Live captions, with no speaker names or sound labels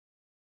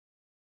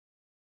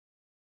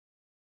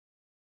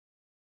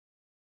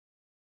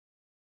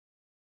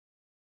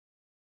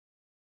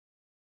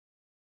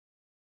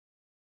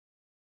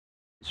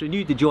It's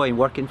renewed the joy in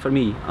working for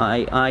me.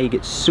 I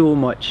get so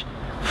much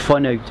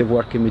fun out of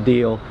working with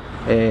Dale.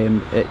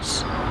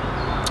 It's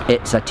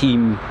a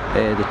team,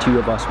 the two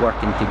of us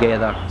working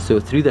together.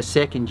 So through the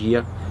second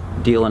year,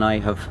 Dale and I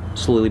have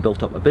slowly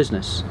built up a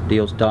business.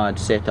 Dale's dad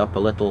set up a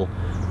little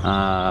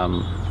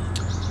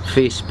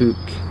Facebook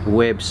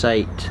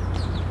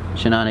website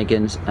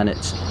shenanigans, and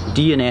it's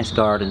D&S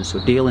Gardens,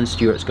 so Dale and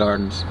Stuart's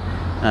Gardens.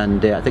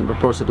 And I think we're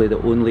possibly the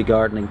only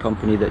gardening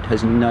company that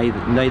has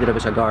neither of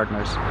us are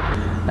gardeners.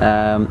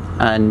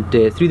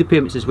 Through the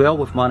payments as well,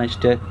 we've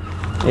managed to,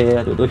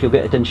 I don't know if you'll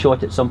get it in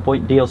shot at some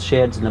point, Dale's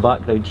shed's in the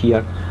background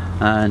here,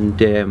 and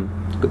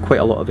got quite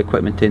a lot of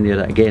equipment in there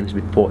that again has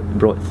been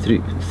brought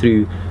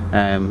through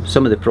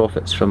some of the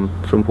profits from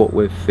what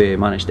we've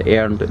managed to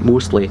earn, but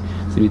mostly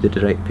through the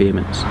direct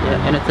payments.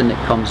 Yeah, anything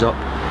that comes up,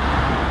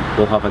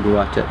 we'll have a go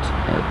at it.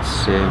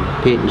 It's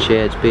painting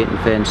sheds, painting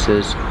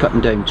fences,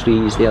 cutting down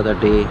trees the other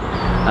day.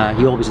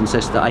 He always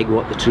insists that I go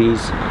up the trees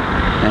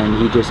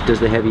and he just does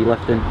the heavy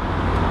lifting.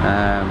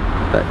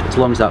 But as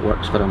long as that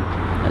works for him,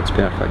 it's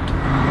perfect.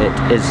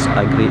 It is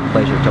a great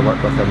pleasure to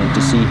work with him and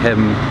to see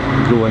him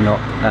growing up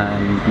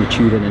and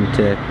maturing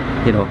into,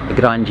 you know, a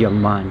grand young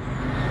man.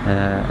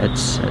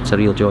 It's a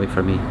real joy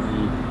for me.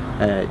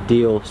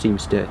 Dale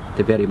seems to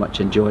very much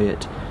enjoy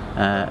it,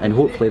 and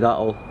hopefully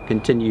that'll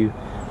continue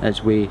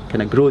as we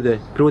kind of grow the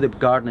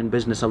gardening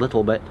business a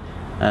little bit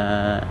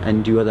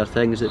and do other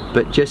things.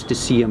 But just to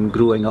see him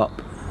growing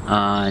up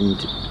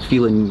and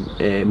feeling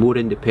more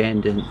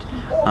independent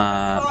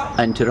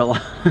and to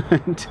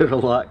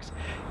relax.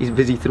 He's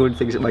busy throwing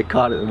things at my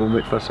car at the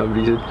moment for some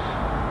reason.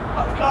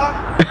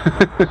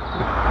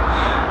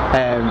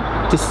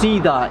 To see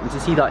that and to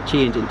see that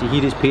change, and to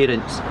hear his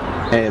parents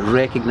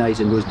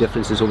recognising those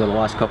differences over the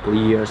last couple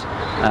of years,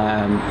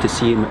 to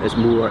see him as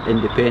more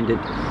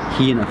independent.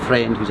 He and a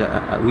friend who's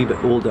a wee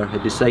bit older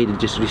had decided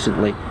just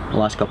recently, the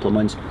last couple of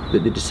months,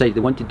 that they decided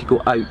they wanted to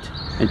go out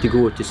and to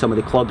go to some of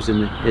the clubs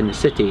in the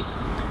city.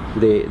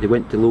 They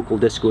went to local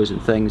discos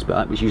and things, but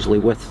that was usually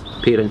with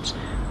parents,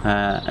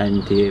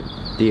 and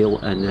Dale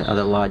and the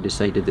other lad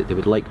decided that they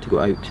would like to go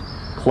out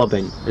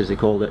clubbing, as they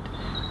called it.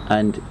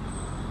 And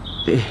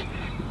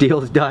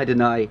Dale's dad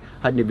and I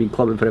hadn't been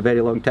clubbing for a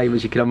very long time,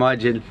 as you can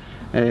imagine.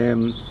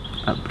 I'm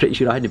pretty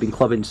sure I hadn't been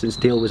clubbing since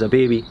Dale was a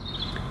baby.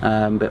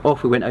 But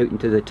off we went out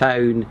into the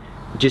town,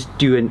 just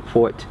doing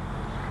what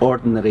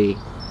ordinary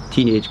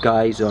teenage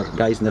guys or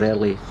guys in their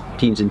early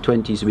teens and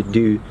 20s would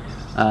do.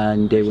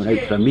 And went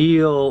out for a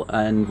meal,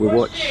 and we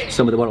watched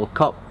some of the World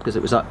Cup because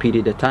it was that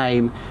period of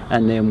time,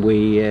 and then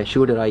we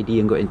showed our ID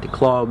and got into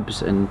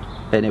clubs, and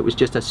it was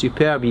just a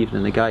superb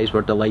evening. The guys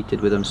were delighted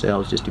with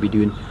themselves just to be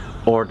doing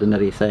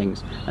ordinary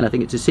things. And I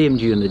think it's the same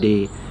during the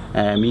day.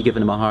 Me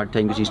giving him a hard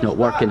time because he's not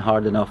working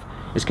hard enough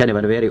is kind of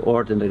a very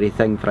ordinary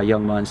thing for a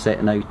young man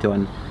setting out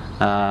on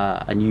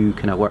a new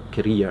kind of work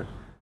career.